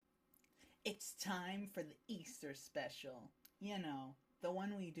It's time for the Easter special. You know, the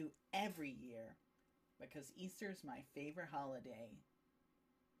one we do every year. Because Easter is my favorite holiday.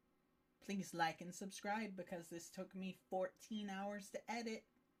 Please like and subscribe because this took me 14 hours to edit.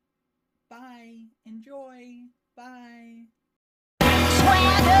 Bye. Enjoy. Bye.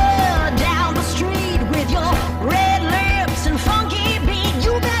 Swagger down the street with your red lips and funky beat.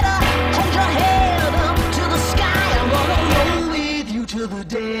 You better hold your head up to the sky. I'm gonna roll with you till the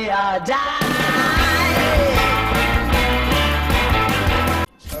day I die.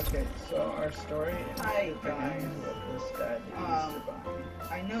 Okay, so our story Hi, guys. with this guy, the Easter Bunny.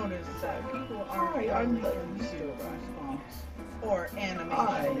 I noticed that people aren't Hi, I'm really the into Easter Bunny. Goosebumps or animation.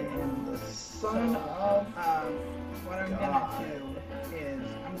 I am the son of what I'm God. gonna do is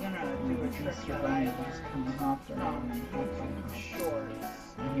I'm gonna do a trick Easter that Bunny I just learned kind of hopped around from and YouTube Shorts.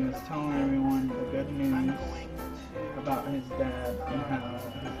 and he was telling everyone the good I'm news going to about his dad and how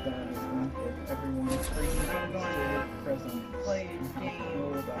his dad is going to give everyone free I'm going Easter to presents play and how games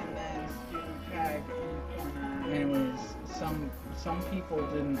cool that and then do tag in the corner. Anyways, some people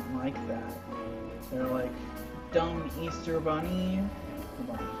didn't like that. They're like, dumb Easter Bunny.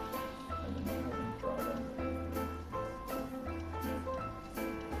 Hold on. I didn't draw that.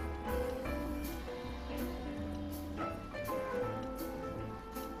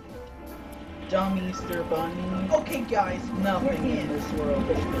 Dumb Easter Bunny. Okay, guys, Nothing we're in this world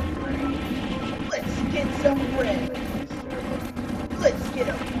is for free. Let's get some bread. Easter Bunny. Let's get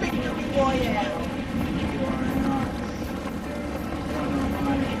a victory royale. You are not one of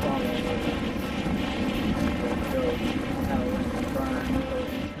my followers. Go to hell and burn for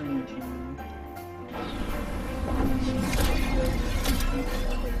eternity.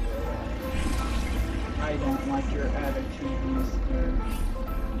 I don't like your attitude, Easter.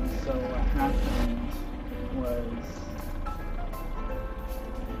 So what happened was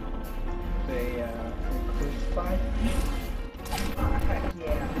they crucified me. Heck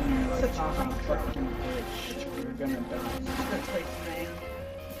yeah. And you're like, Such a haha, great fuck you, bitch. You're gonna die. Good place, man.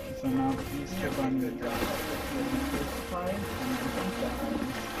 And so now the Easter Never Bunny good is getting crucified and then he dies.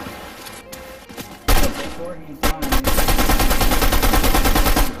 But before he died,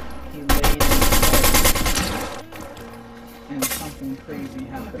 he laid in bed and something crazy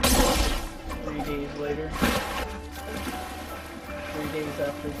happened. 3 days later, 3 days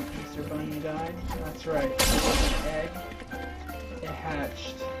after the Easter Bunny died, that's right, the egg, it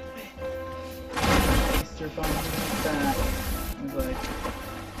hatched. Easter Bunny was back. He's like,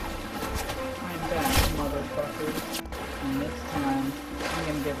 I'm back, motherfuckers. And this time, I'm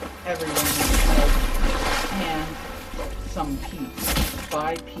gonna give everyone an egg and some peeps.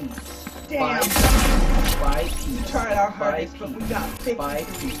 Buy peeps. Damn. Buy peeps. We tried our Buy hardest, but we got victory. Buy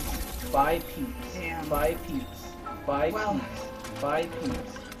peeps. Buy peeps. Damn. Buy peeps. Buy Well, peeps. Buy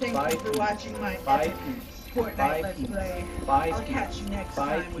peeps. Thank Buy you for peeps. watching my Buy epic peeps. Fortnite Buy Let's peeps. Play. Buy I'll peeps. catch you next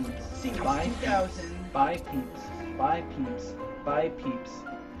Buy time with peeps. Series Buy peeps. 2000. Buy peeps. Buy peeps. Buy peeps.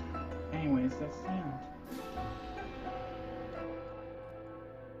 Anyways, that's the end.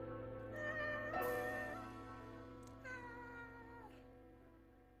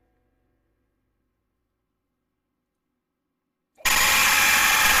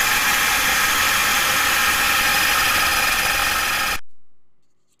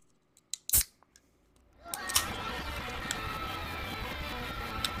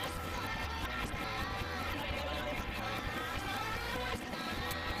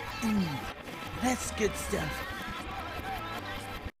 That's good stuff.